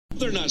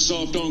They're not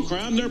soft on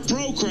crime. They're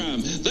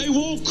pro-crime. They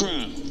want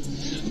crime.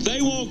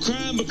 They want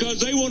crime because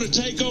they want to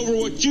take over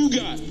what you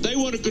got. They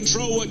want to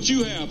control what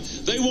you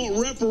have. They want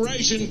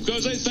reparation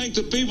because they think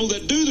the people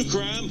that do the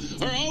crime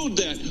are owed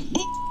that.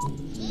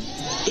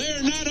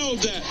 They're not owed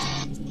that.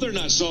 They're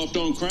not soft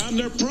on crime.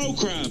 They're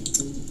pro-crime.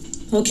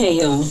 Okay,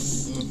 y'all.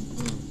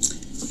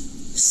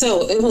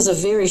 So it was a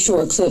very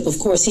short clip. Of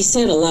course, he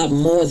said a lot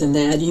more than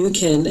that. You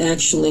can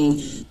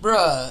actually...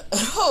 Bruh,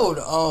 hold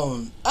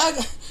on.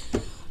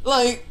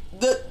 Like,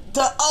 the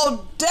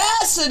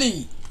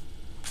audacity.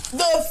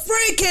 The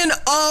freaking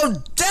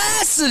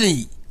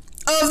audacity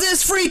of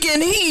this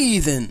freaking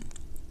heathen.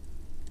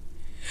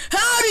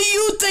 How do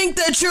you think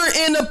that you're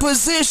in the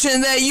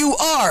position that you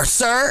are,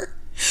 sir?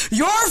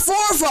 Your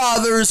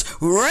forefathers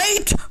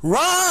raped,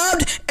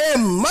 robbed,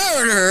 and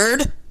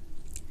murdered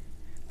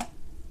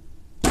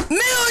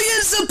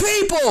millions of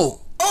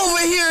people over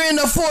here in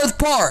the fourth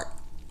part.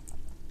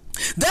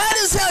 That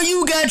is how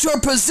you got your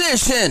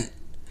position,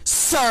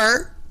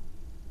 sir.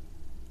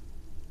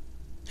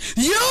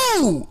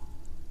 You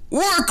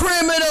were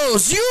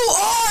criminals. You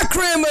are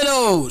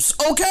criminals,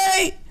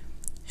 okay?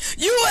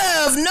 You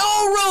have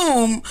no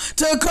room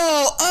to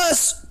call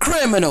us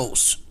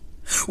criminals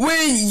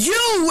when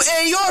you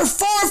and your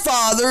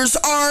forefathers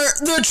are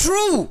the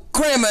true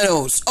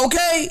criminals,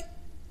 okay?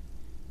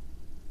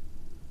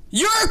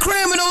 You're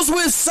criminals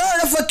with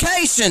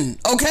certification,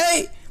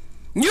 okay?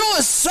 You're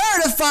a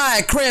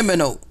certified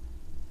criminal.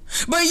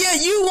 But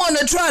yet you want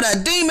to try to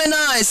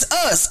demonize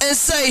us and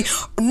say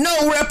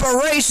no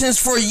reparations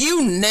for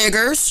you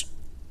niggers.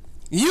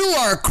 You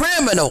are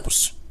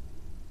criminals.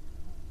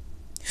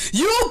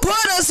 You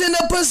put us in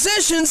the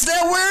positions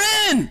that we're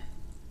in.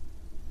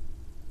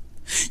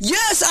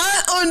 Yes,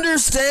 I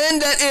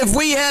understand that if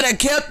we had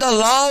kept the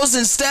laws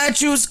and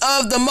statutes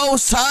of the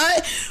Most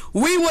High,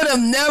 we would have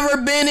never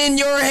been in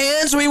your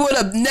hands. We would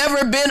have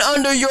never been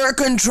under your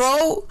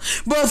control.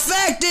 But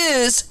fact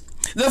is,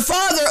 the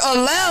Father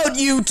allowed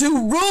you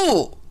to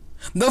rule.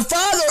 The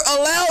Father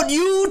allowed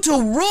you to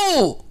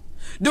rule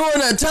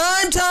during a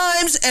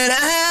times and a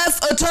half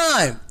a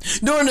time.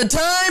 During the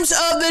times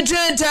of the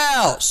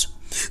Gentiles.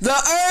 The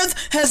earth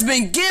has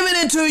been given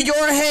into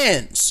your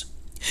hands.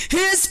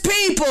 His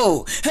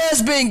people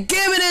has been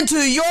given into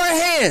your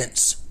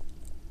hands.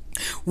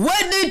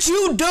 What did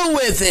you do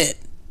with it?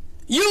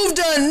 You've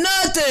done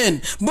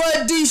nothing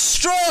but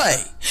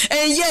destroy.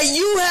 And yet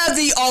you have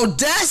the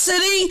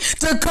audacity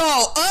to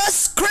call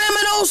us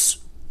criminals?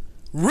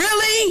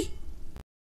 Really?